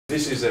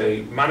This is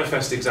a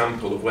manifest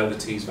example of where the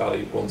Tees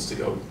Valley wants to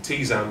go.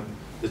 TeesAMP,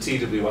 the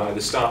TWI,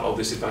 the start of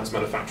this advanced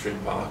manufacturing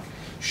park,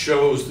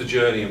 shows the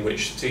journey in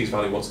which Tees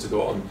Valley wants to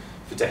go on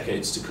for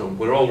decades to come.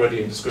 We're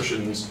already in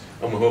discussions,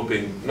 and we're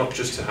hoping not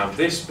just to have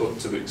this, but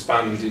to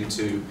expand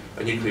into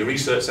a nuclear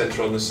research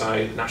centre on the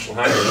site, national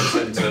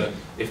hydrogen centre,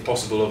 if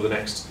possible, over the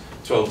next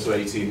 12 to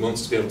 18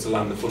 months to be able to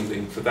land the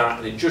funding for that.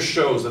 And it just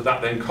shows that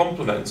that then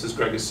complements, as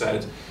Greg has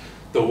said,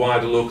 the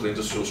wider local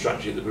industrial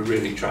strategy that we're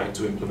really trying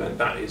to implement.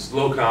 That is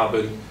low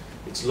carbon,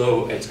 it's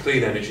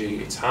clean energy,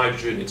 it's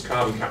hydrogen, it's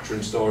carbon capture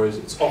and storage,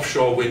 it's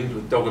offshore wind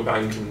with Dogger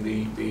Bank and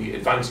the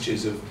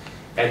advantages of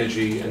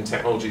energy and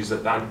technologies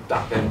that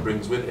then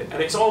brings with it.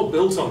 And it's all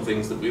built on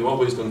things that we've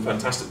always done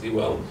fantastically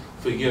well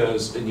for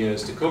years and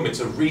years to come. It's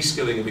a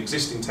reskilling of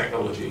existing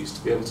technologies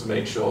to be able to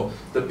make sure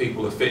that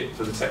people are fit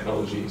for the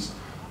technologies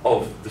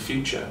of the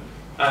future.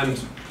 And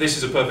this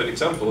is a perfect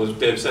example. As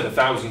Dave said,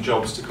 1,000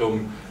 jobs to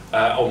come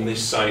on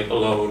this site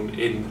alone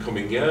in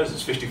coming years.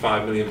 It's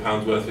 £55 million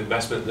worth of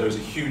investment. There is a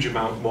huge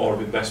amount more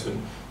of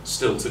investment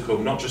still to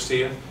come, not just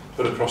here,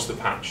 but across the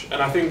patch.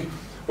 And I think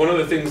one of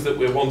the things that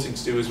we're wanting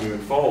to do as we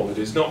move forward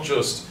is not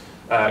just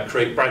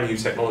create brand new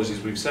technologies,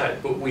 we've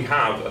said, but we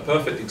have a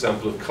perfect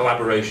example of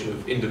collaboration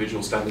of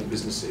individual standing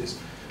businesses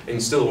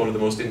in still one of the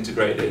most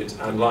integrated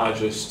and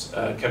largest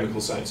chemical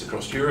sites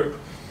across Europe.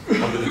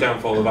 And with the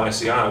downfall of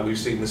ICI, we've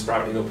seen the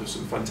sprouting up of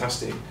some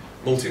fantastic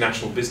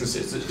multinational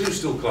businesses that do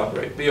still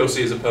collaborate. BOC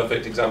is a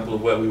perfect example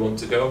of where we want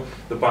to go.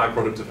 The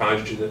byproduct of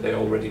hydrogen that they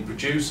already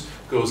produce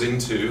goes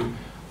into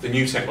the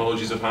new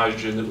technologies of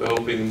hydrogen that we're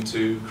hoping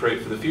to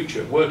create for the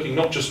future, working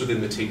not just within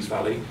the Tees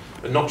Valley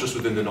and not just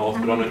within the north,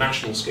 but on a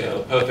national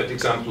scale. A perfect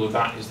example of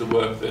that is the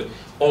work that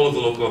all of the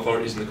local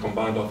authorities and the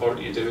combined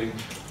authority are doing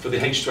for the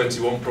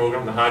H21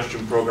 programme, the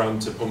hydrogen programme,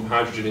 to pump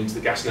hydrogen into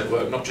the gas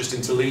network, not just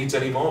into Leeds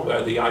anymore,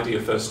 where the idea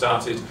first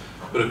started,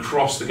 but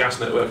across the gas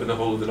network in the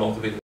whole of the north of England.